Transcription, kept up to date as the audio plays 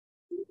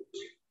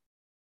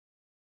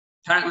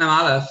Parak Mem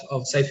Aleph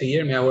of Sefer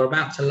Yirmiyah, we're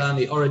about to learn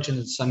the origin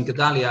of Son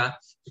Gedalia.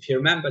 If you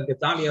remember,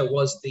 Gedalia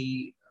was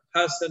the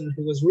person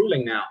who was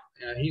ruling now.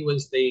 He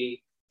was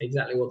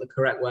exactly what the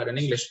correct word in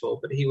English for,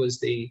 but he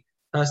was the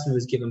person who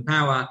was given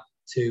power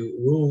to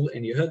rule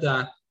in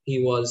Yehuda.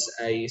 He was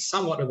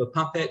somewhat of a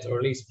puppet, or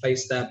at least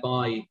placed there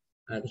by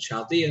the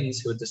Chaldeans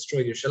who had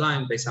destroyed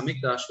Yerushalayim, Beis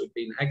Hamikdash, who had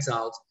been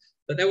exiled.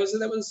 But there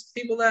was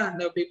people there.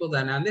 There were people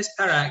there. Now in this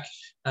parak,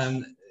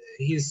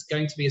 he's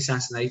going to be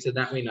assassinated,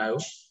 that we know.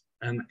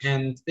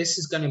 And this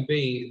is going to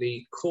be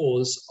the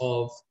cause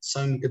of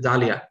Son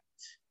Gedalia.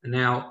 And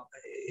now,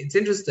 it's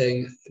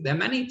interesting, there are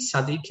many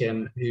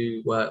tzaddikim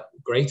who were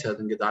greater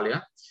than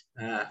Gedalia,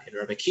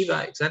 Rabbi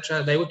Akiva,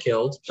 etc. They were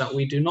killed, but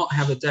we do not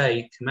have a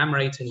day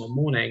commemorating or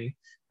mourning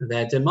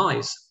their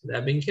demise.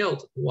 They're being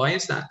killed. Why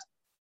is that?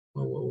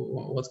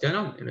 What's going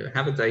on?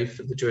 Have a day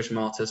for the Jewish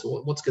martyrs.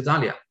 What's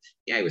Gedalia?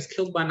 Yeah, he was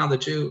killed by another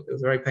Jew. It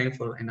was very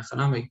painful in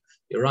Hanami.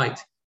 You're right.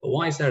 But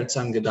why is there a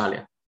Son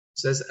Gedalia?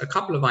 So there's a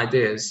couple of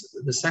ideas.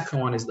 The second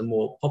one is the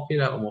more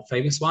popular or more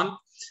famous one,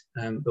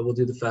 but we'll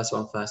do the first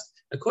one first.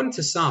 According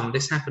to some,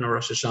 this happened on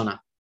Rosh Hashanah.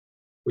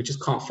 We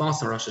just can't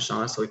fast on Rosh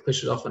Hashanah, so we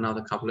push it off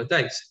another couple of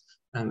days.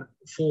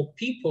 For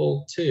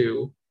people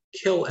to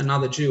kill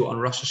another Jew on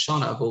Rosh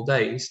Hashanah of all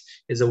days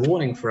is a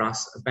warning for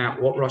us about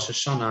what Rosh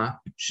Hashanah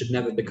should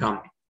never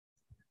become.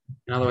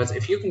 In other words,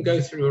 if you can go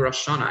through a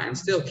Rosh Hashanah and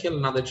still kill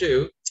another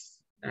Jew,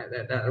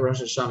 that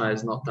Rosh Hashanah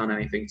has not done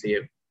anything to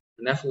you.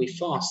 And therefore we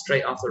fast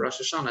straight after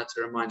Rosh Hashanah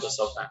to remind us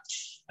of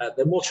that.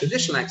 The more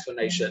traditional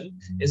explanation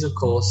is, of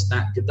course,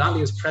 that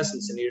Gedalia's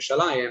presence in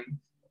Yerushalayim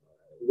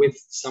with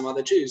some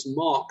other Jews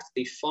marked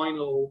the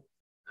final,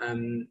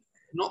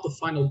 not the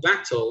final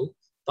battle,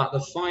 but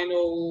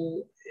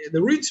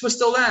the roots were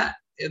still there.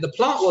 The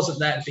plant wasn't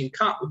there, it had been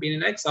cut, we'd been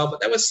in exile,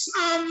 but there was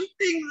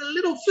something, the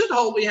little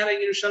foothold we had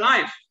in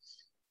Yerushalayim.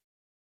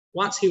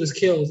 Once he was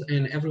killed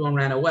and everyone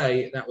ran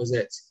away, that was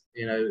it.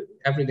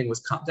 Everything was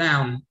cut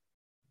down.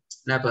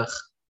 Nebuch,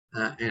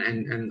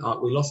 and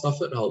we lost our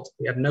foothold.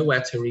 We had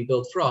nowhere to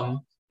rebuild from.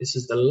 This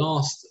is the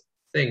last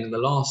thing, the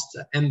last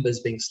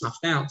embers being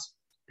snuffed out,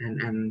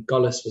 and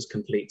Golus was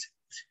complete.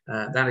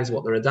 That is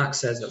what the Radak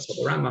says, that's what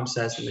the Rambam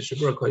says, and the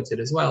Shabura quoted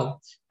as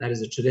well. That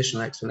is a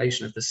traditional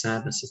explanation of the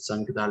sadness of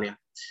Son Gedalia.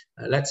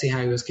 Let's see how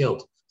he was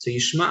killed. So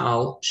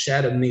Yishmael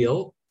shared a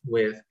meal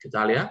with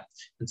Gedalia,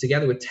 and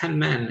together with 10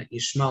 men,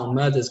 Yishmael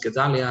murders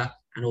Gedalia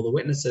and all the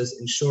witnesses,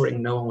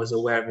 ensuring no one was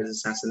aware of his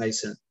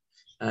assassination.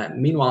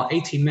 Meanwhile,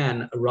 80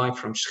 men arrive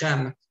from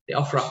Shechem. They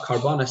offer up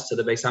karbanos to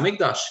the Beis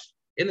Hamikdash,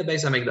 in the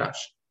Beis Hamikdash,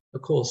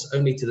 of course,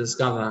 only to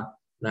discover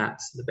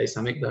that the Beis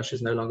Hamikdash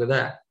is no longer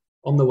there.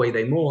 On the way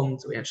they mourned.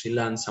 We actually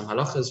learned some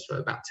halachas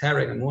about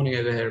tearing and mourning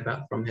over here,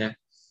 from here.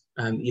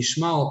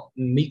 Yishmael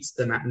meets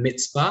them at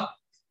Mitzvah,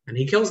 and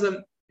he kills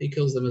them. He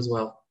kills them as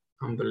well.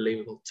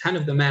 Unbelievable. 10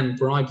 of the men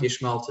bribe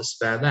Yishmael to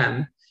spare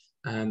them.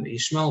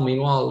 Yishmael,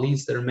 meanwhile,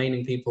 leads the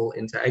remaining people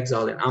into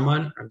exile in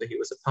Ammon. Remember, he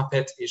was a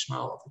puppet,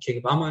 Yishmael, of the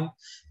king of Ammon.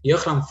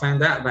 Yochanan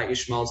found out about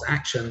Yishmael's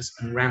actions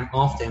and ran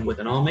after him with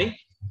an army.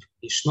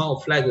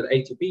 Yishmael fled with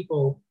 80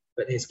 people,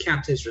 but his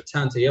captives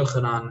returned to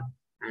Yochanan,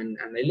 and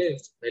they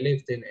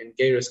lived in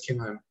Geras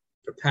Kimhom,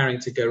 preparing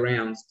to go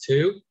round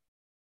to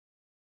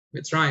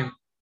Mitzrayim,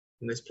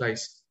 in this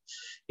place.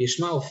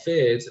 Yishmael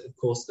feared, of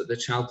course, that the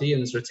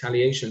Chaldeans'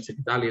 retaliation to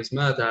Gedalia's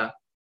murder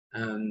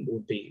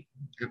would be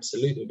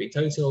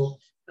total,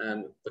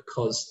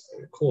 because,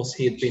 of course,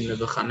 he had been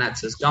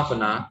Nebuchadnezzar's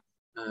governor,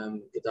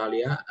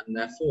 Gedalia, and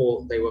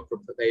therefore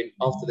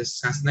after this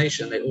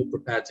assassination, they all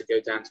prepared to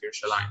go down to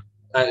Yerushalayim,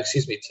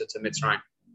 to Mitzrayim.